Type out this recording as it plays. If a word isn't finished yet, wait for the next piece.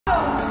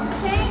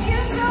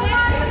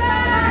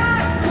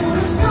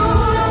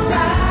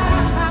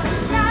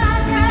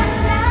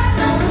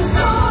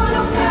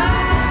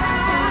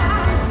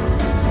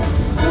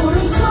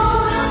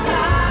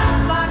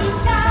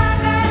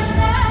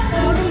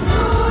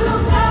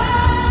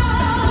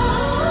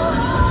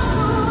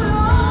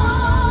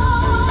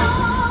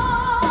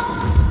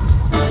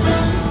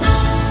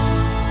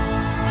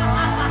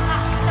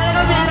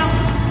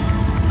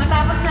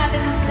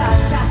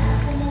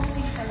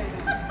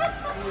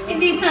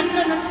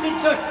nasunod si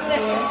George.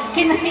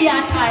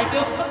 Kinahiya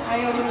tayo.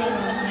 Ayaw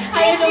lumingon.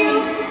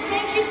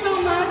 Thank you so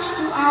much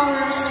to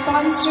our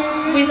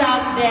sponsors.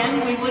 Without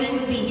them, we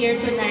wouldn't be here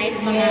tonight,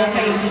 mga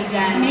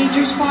kaibigan.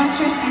 Major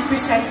sponsors and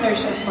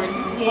presenters, of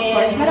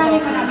course.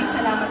 Maraming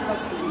salamat po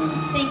sa inyo.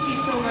 Thank you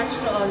so much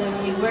to all of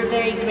you. We're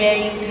very,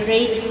 very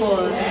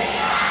grateful.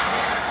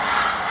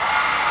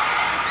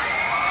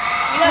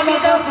 Love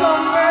daw,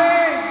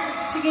 Songbird.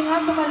 Sige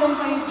nga, tumalong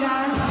kayo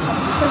dyan.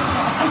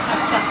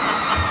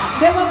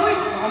 Hindi, wag ko.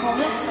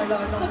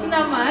 Huwag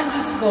naman,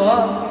 Diyos ko.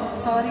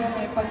 Sorry,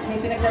 may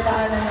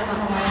pinagdadaanan lang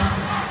ako ngayon.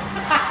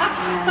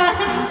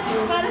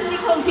 Parang hindi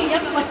ko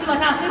umiyak.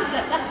 Maraming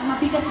dala.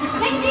 Mabigat na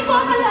kasi. Hindi ko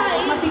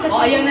akalain. Mabigat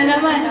kasi. Ayan na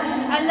naman.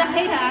 Ang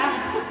laki ha.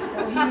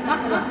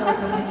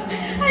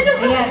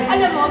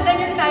 Alam mo,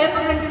 ganyan tayo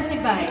pag nandun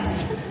si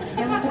Vice.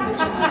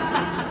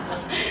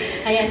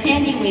 Ayan,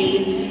 anyway,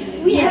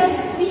 we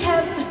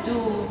have to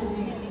do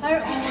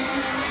our own.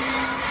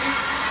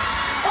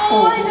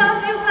 Oh, I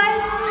love you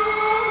guys too.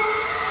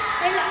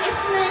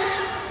 It's nice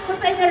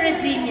because I'm a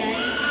Regine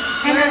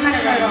and I'm a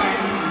Sharon.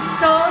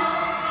 So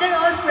they're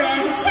all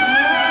friends.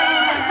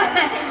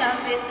 I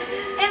love it.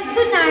 And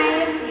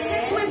tonight,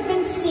 since we've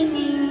been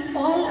singing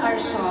all our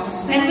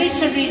songs, and we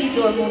should really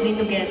do a movie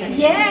together.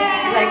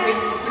 Yeah. Like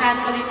marami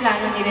kami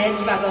plano ni Reg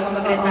bago ako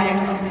mag-retire.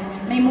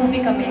 May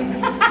movie kami.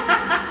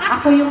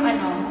 Ako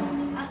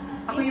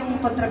yung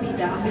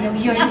kontrabida. Ako yung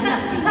you're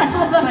nothing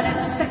but a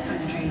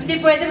secondary. Hindi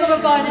pwede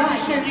magagawa si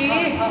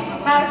Sherry.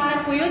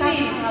 Partner ko yun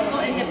eh.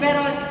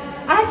 Pero,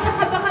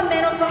 tsaka baka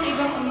meron pang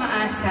ibang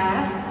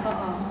umaasa.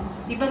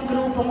 Ibang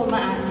grupong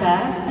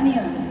umaasa. Ano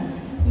yun?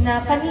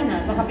 Na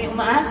kanina, baka may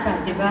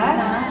umaasa, di ba?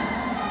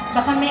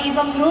 Baka may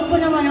ibang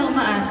grupo naman na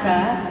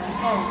umaasa.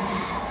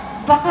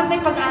 Baka may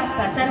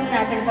pag-asa. Tanong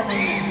natin sa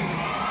kanya.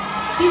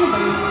 Sino ba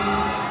yun?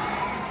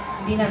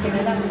 Hindi natin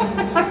alam.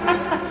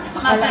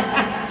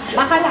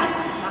 Baka lang.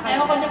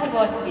 Ewan ko niya kay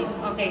Boss B.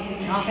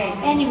 Okay.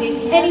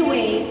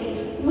 Anyway,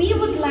 we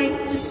would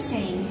like to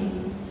sing.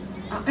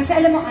 Kasi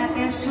alam mo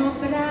ate,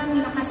 sobrang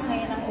lakas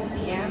ngayon ng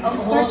OPM.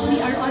 Of course, we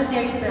are all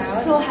very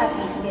proud. So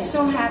happy. Yes.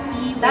 So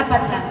happy.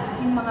 Dapat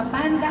lang. Yung mga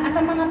banda at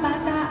ang mga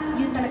bata,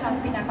 yun talaga ang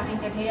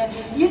pinapakinggan ngayon.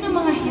 Yun ang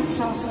mga hit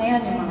songs ngayon,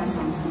 yung mga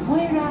songs ni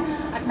Moira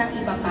at ng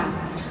iba pa.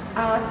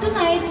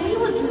 Tonight, we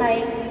would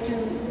like to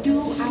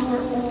do our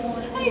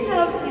own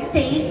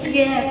take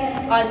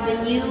on the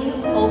new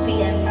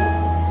OPM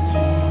songs.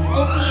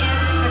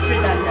 OPM, that's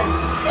redundant.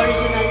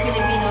 Original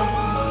Filipino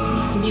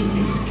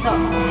music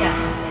songs. Yeah.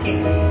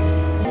 Okay.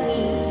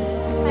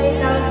 I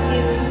love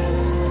you.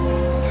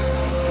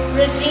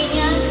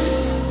 Reginians,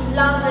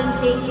 love and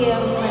take care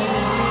of my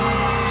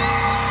Regine.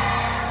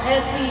 I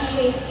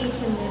appreciate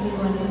each and every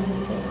one of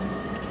you.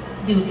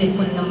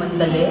 Beautiful naman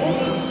the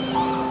lips.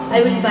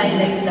 I will buy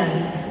like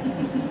that.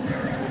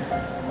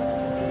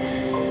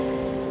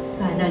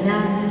 Paano na?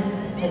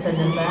 Ito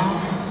na ba?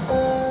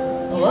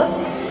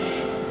 Whoops!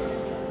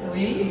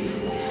 Uy,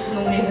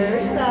 nung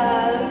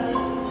rehearsal.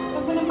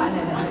 Huwag mo nang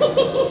paalala sa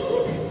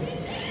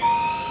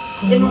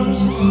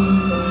Emosyonal.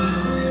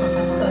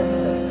 Sorry.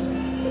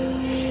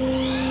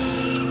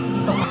 Hindi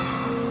pa pa.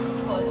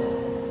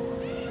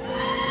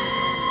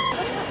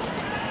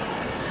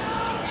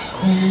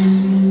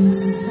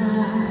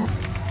 Minsan.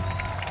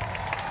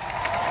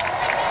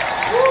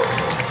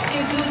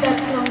 You do that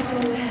song so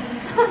well.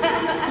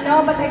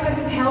 No, but I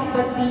couldn't help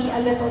but be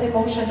a little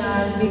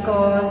emotional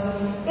because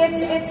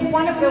it's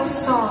one of those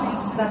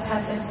songs that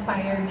has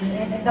inspired me.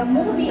 And the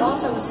movie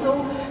also is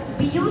so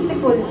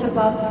beautiful. It's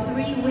about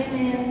three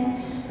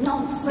women.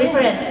 No,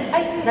 different.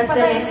 Ay, that's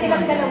the next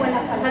silang one. dalawa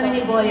lang pala. Kami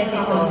ni Boy at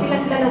ito.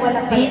 Silang dalawa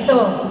lang pala. Dito,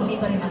 hindi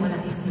pa rin ako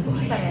na-kiss ni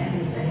Boy.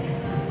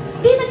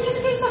 Hindi, nag-kiss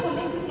kayo sa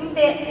huli.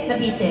 Hindi,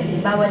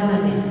 nabitin. Bawal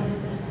na din.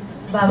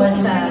 Bawal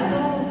sa...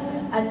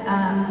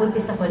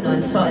 buntis ako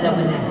noon, so alam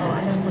mo na.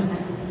 Alam ko na.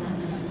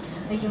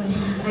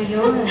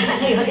 Ayun.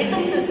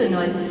 Itong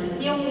susunod,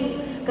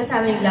 yung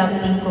kasama yung love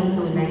team kong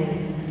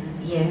tunay.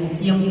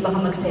 Yes. Yung baka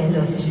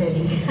magselo si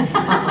Sherry.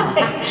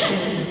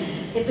 Actually.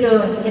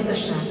 Ito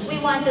siya. We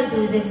want to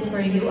do this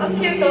for you. Ang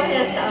cute ko,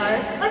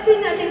 SR. Ba't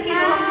di natin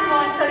kinuwang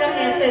sponsor ang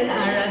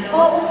SNR, ano?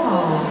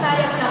 Oo.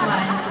 Sayang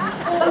naman.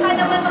 Baka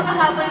naman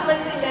makahabol pa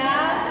sila.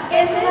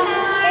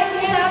 SNR,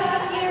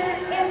 shop here.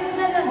 End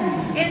na lang.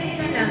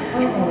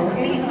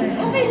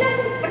 Okay lang.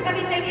 Basta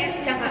kita yung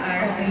S tsaka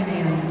R. Okay na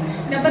yun.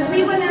 No, but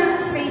we wanna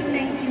say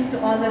thank you to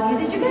all of you.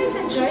 Did you guys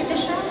enjoy the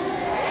show?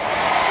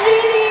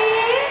 Really?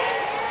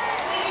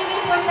 We really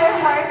put our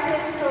hearts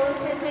and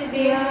souls into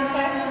this.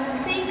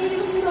 Thank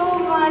you so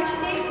much.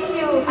 Thank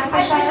you.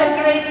 I'm the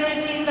great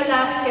Regine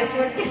Velasquez.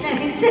 What can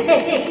I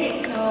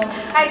say? No.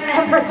 I'd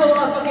never go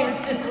up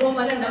against this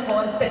woman in a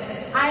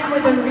contest. I'm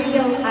with the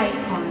real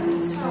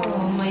icons.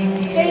 Oh, my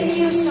dear. Thank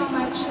you so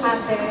much,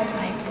 Ate,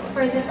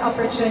 for this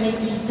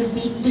opportunity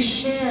to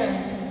share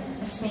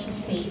the same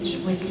stage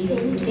with you.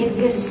 It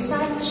is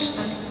such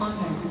an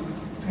honor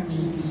for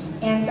me.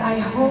 And I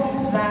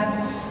hope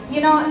that,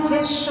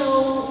 this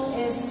show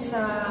is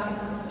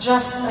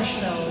just a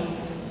show.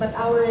 but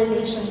our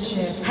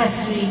relationship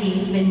has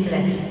really been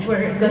blessed.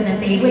 We're gonna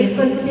take will it.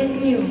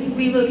 continue.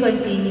 We will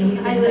continue.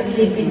 I will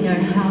sleep in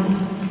your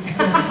house.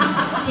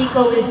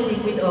 Kiko will sleep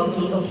with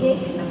Ogie, okay?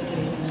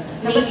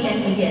 Nate and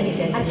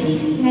Miguel. At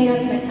least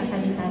ngayon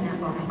nagsasalita na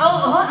ako.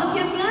 Oo, ang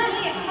cute nga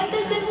eh. Ang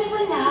dagdag mo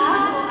wala.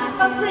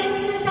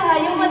 Pag-friends na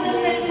tayo,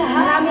 madaldal Yes, lahat.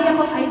 marami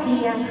akong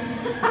ideas.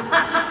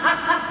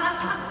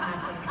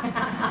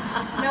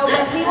 No,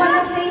 but we want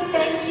to say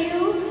thank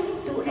you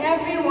to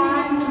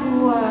everyone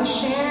who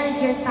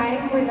shared your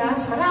time with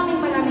us. Maraming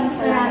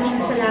salamat. Maraming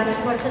salamat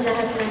po sa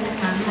lahat na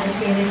nagmamahal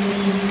kay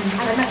Regine.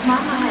 At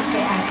nagmamahal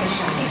kay Ate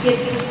Sharon. Higit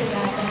din sa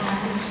lahat ng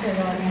ating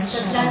Sharon. Sa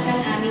lahat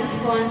ng aming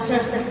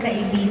sponsors at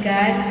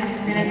kaibigan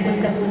na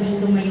nagpunta po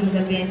dito ngayong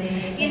gabi.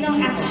 You know,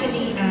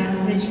 actually,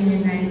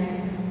 Regine and I,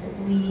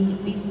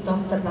 we've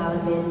talked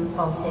about it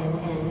often,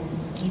 and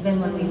even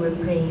when we were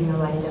praying a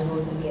while ago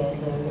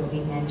together,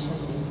 we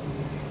mentioned it.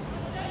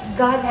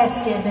 God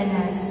has given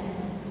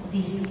us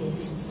these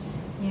gifts.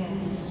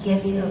 Yes.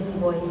 Gifts of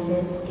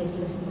voices,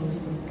 gifts of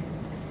music.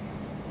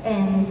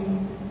 And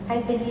I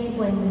believe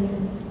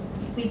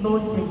we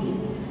both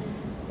believe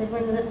that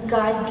when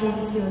God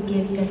gives you a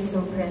gift that's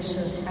so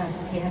precious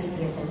as He has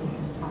given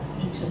us,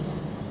 each of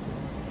us,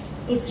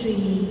 it's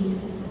really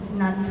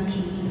not to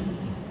keep.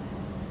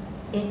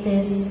 It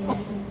is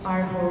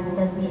our hope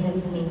that we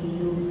have made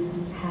you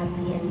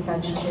happy and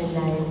touched your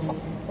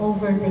lives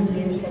over the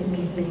years that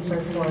we've been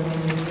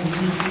performing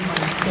movies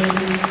on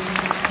stage,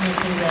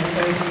 making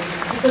records.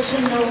 Because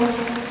you know,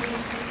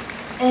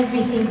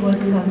 everything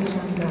good comes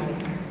from God.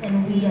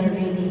 And we are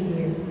really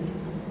here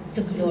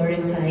to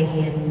glorify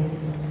Him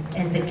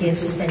and the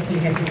gifts that He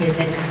has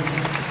given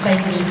us by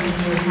making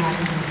you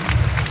happy.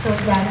 So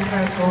that's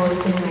our goal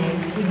tonight.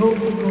 We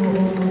hope to go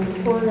home with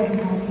full and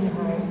happy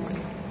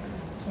hearts.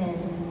 And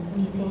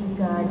we thank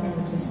God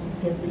and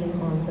just give Him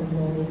all the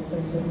glory for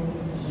tonight.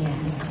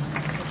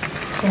 Yes.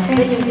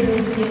 Siyempre,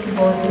 yung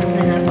boses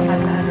na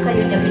napakataas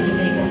sa'yo niya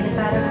binigay kasi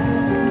parang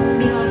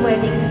hindi mo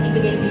pwedeng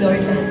ibigay ni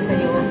Lord lahat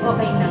sa'yo.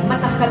 Okay na,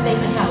 matangkad na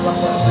yung asawa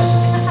ko.